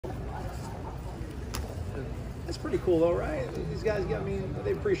That's pretty cool, though, right? These guys, I mean,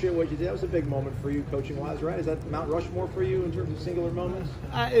 they appreciate what you did. That was a big moment for you, coaching-wise, right? Is that Mount Rushmore for you in terms of singular moments?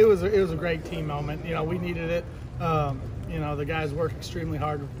 It was a great team moment. You know, we needed it. You know, the guys worked extremely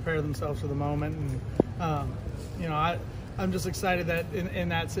hard to prepare themselves for the moment, and you know, I'm just excited that in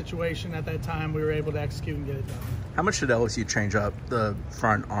that situation at that time we were able to execute and get it done. How much did LSU change up the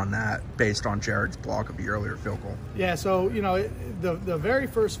front on that based on Jared's block of the earlier field goal? Yeah, so, you know, the very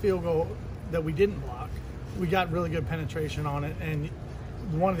first field goal that we didn't block, we got really good penetration on it, and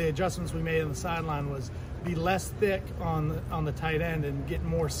one of the adjustments we made on the sideline was be less thick on the tight end and get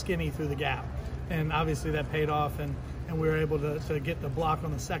more skinny through the gap. And obviously that paid off, and we were able to get the block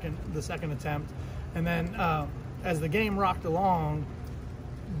on the second attempt. And then as the game rocked along,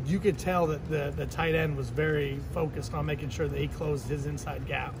 you could tell that the tight end was very focused on making sure that he closed his inside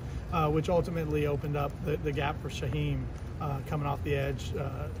gap, which ultimately opened up the gap for Shaheem coming off the edge,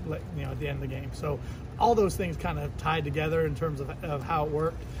 you know, at the end of the game. So all those things kind of tied together in terms of how it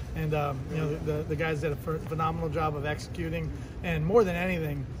worked. And you know, the guys did a phenomenal job of executing. And more than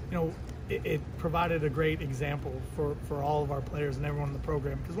anything, you know, it provided a great example for all of our players and everyone in the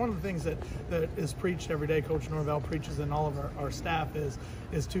program. Because one of the things that is preached every day, Coach Norvell preaches, and all of our staff is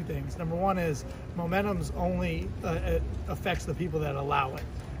two things. Number one is momentum's only it affects the people that allow it,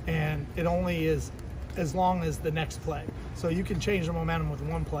 and it only is as long as the next play. So you can change the momentum with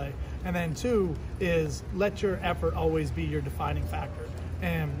one play. And then two is let your effort always be your defining factor.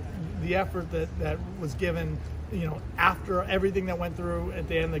 And the effort that was given, you know, after everything that went through at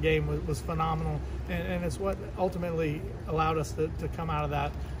the end of the game was phenomenal, and it's what ultimately allowed us to come out of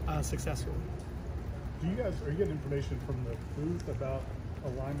that successfully. Are you getting information from the booth about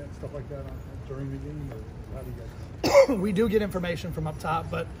alignment, stuff like that during the game, or how do you guys? We do get information from up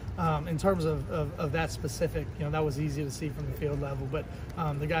top, but in terms of that specific, you know, that was easy to see from the field level. But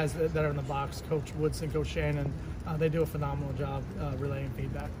the guys that are in the box, Coach Woodson, Coach Shannon, they do a phenomenal job relaying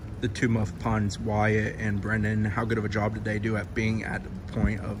feedback. The two muff puns, Wyatt and Brendan, how good of a job did they do at being at the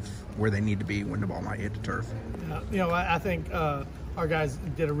point of where they need to be when the ball might hit the turf? You know, I think our guys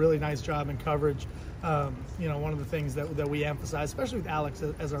did a really nice job in coverage. You know, one of the things that we emphasize, especially with Alex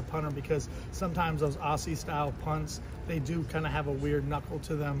as our punter, because sometimes those Aussie-style punts, they do kind of have a weird knuckle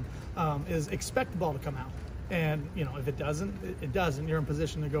to them, is expect the ball to come out. And, you know, if it doesn't, it doesn't. You're in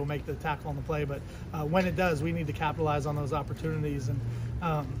position to go make the tackle on the play. But when it does, we need to capitalize on those opportunities. And,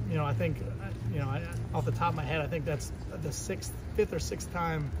 you know, I think, you know, off the top of my head, I think that's the fifth or sixth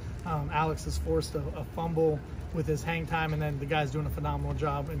time Alex has forced a fumble with his hang time, and then the guy's doing a phenomenal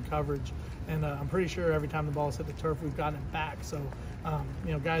job in coverage. And I'm pretty sure every time the ball's hit the turf, we've gotten it back. So,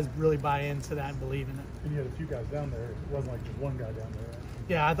 you know, guys really buy into that and believe in it. And you had a few guys down there. It wasn't like just one guy down there. Right?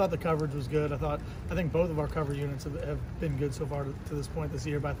 Yeah, I thought the coverage was good. I think both of our cover units have been good so far to this point this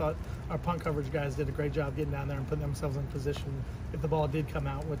year. But I thought our punt coverage guys did a great job getting down there and putting themselves in position if the ball did come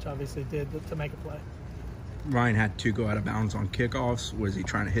out, which obviously did, to make a play. Ryan had to go out of bounds on kickoffs. Was he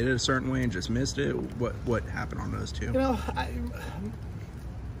trying to hit it a certain way and just missed it? What happened on those two? You know,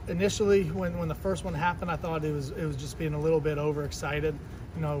 initially when the first one happened, I thought it was just being a little bit overexcited.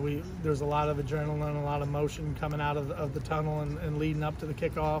 You know, there's a lot of adrenaline, a lot of motion coming out of the tunnel and leading up to the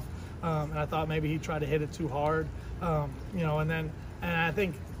kickoff. And I thought maybe he tried to hit it too hard. You know, and I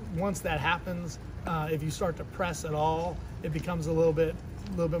think once that happens, if you start to press at all, it becomes a little bit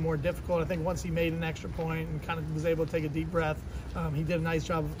more difficult. I think once he made an extra point and kind of was able to take a deep breath, he did a nice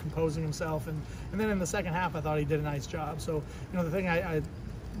job of composing himself. And then in the second half, I thought he did a nice job. So, you know, the thing I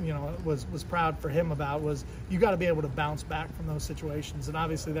you know, was proud for him about was you got to be able to bounce back from those situations. And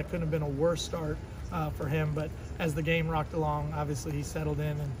obviously that couldn't have been a worse start for him. But as the game rocked along, obviously he settled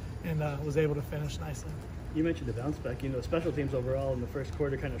in and was able to finish nicely. You mentioned the bounce back. You know, special teams overall in the first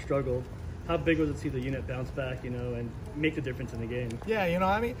quarter kind of struggled. How big was it to see the unit bounce back, you know, and make the difference in the game? Yeah, you know,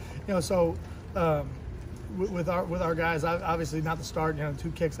 I mean, you know, so with our guys, obviously not the start, you know,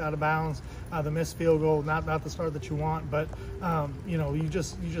 2 kicks out of bounds, the missed field goal, not the start that you want, but you know, you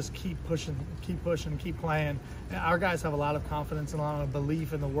just keep pushing, keep playing. And our guys have a lot of confidence and a lot of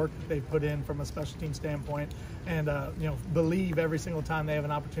belief in the work that they put in from a special team standpoint, and you know, believe every single time they have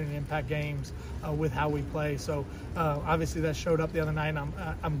an opportunity to impact games with how we play. So obviously that showed up the other night, and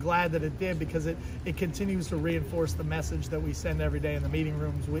I'm glad that it did, because it continues to reinforce the message that we send every day in the meeting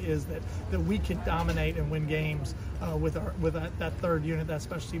rooms, is that we can dominate and win games with that third unit, that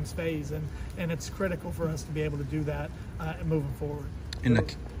special teams phase, and it's critical for us to be able to do that moving forward.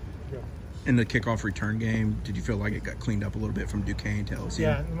 In the kickoff return game, did you feel like it got cleaned up a little bit from Duquesne to LSU?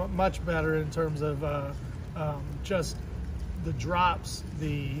 Yeah, much better in terms of just the drops,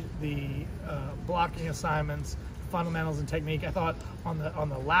 the blocking assignments, fundamentals and technique. I thought on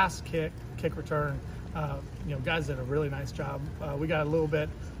the last kick return, Guys did a really nice job. We got a little bit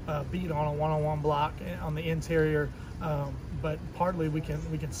beat on a one-on-one block on the interior, but partly we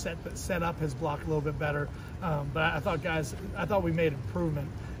can set up his block a little bit better. But I thought we made improvement,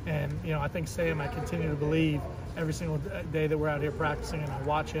 and I think I continue to believe every single day that we're out here practicing and I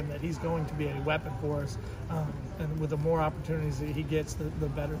watch him that he's going to be a weapon for us. And with the more opportunities that he gets, the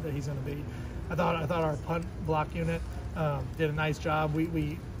better that he's going to be. I thought our punt block unit did a nice job.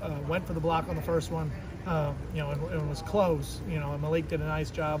 We went for the block on the first one, and it was close. And Malik did a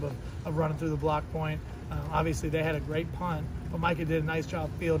nice job of running through the block point. Obviously, they had a great punt, but Micah did a nice job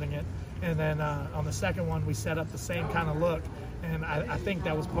fielding it. And then on the second one, we set up the same kind of look. And I think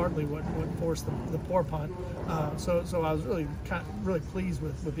that was partly what forced the poor punt. So I was really pleased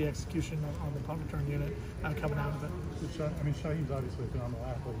with the execution on the punt return unit coming out of it. Shaheem's obviously a phenomenal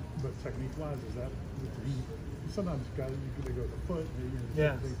athlete, but technique-wise, sometimes guys they go with the foot. He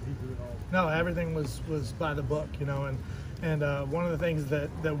did it all. No, everything was by the book, and one of the things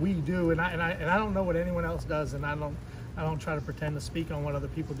that we do, and I don't know what anyone else does, and I don't try to pretend to speak on what other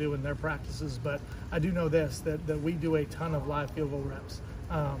people do in their practices, but I do know this, that we do a ton of live field goal reps.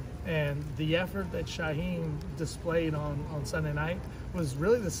 And the effort that Shaheem displayed on Sunday night was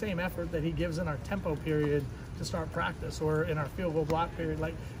really the same effort that he gives in our tempo period to start practice or in our field goal block period.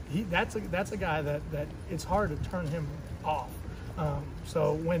 Like that's a guy that it's hard to turn him off.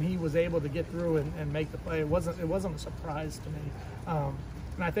 So when he was able to get through and make the play, it wasn't a surprise to me.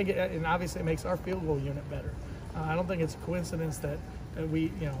 And I think and obviously it makes our field goal unit better. I don't think it's a coincidence that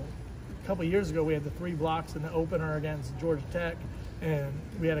we, a couple of years ago we had the 3 blocks in the opener against Georgia Tech, and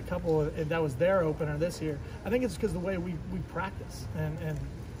we had a couple, and that was their opener this year. I think it's because the way we practice, and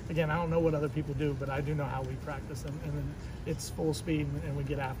again, I don't know what other people do, but I do know how we practice, and it's full speed, and we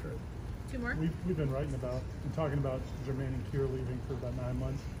get after it. 2 more? We've been writing about and talking about Jermaine and Kier leaving for about 9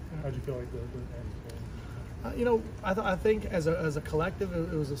 months. How'd you feel like the end was? I think as a collective,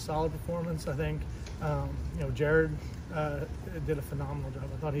 it was a solid performance. I think, Jared did a phenomenal job.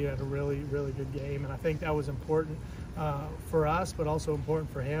 I thought he had a really, really good game, and I think that was important for us, but also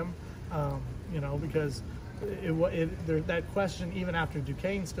important for him, because that question, even after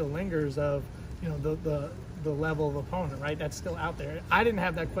Duquesne, still lingers of, the level of opponent, right? That's still out there. I didn't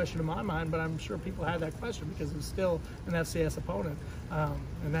have that question in my mind, but I'm sure people had that question because it was still an FCS opponent.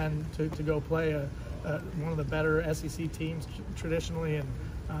 And then to go play one of the better SEC teams traditionally, and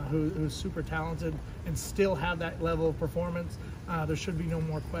who's super talented and still have that level of performance, there should be no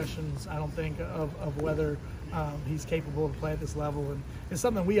more questions, I don't think, of whether he's capable to play at this level. And it's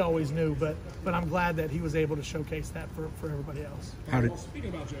something we always knew, but I'm glad that he was able to showcase that for everybody else.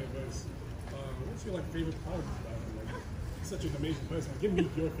 Speaking about Jay West, what's your favorite qualities about him? He's such an amazing person. Give me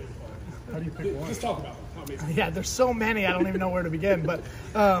your favorite quality. How do you pick one? Just talk about him. How amazing. Yeah, there's so many, I don't even know where to begin. But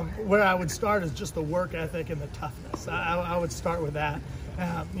where I would start is just the work ethic and the toughness. I would start with that.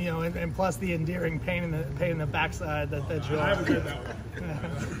 And plus the endearing pain in the backside that you I haven't heard that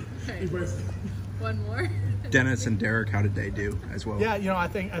one. Okay. One more. Dennis and Derek, how did they do as well? Yeah, I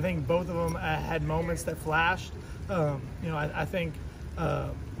think both of them had moments that flashed. I think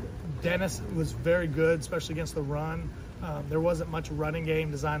Dennis was very good, especially against the run. There wasn't much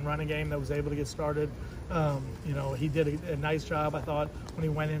design running game that was able to get started. He did a nice job, I thought, when he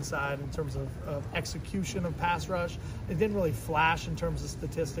went inside in terms of execution of pass rush. It didn't really flash in terms of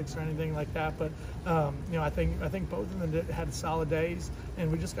statistics or anything like that, but I think both of them had solid days,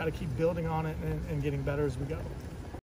 and we just got to keep building on it and getting better as we go.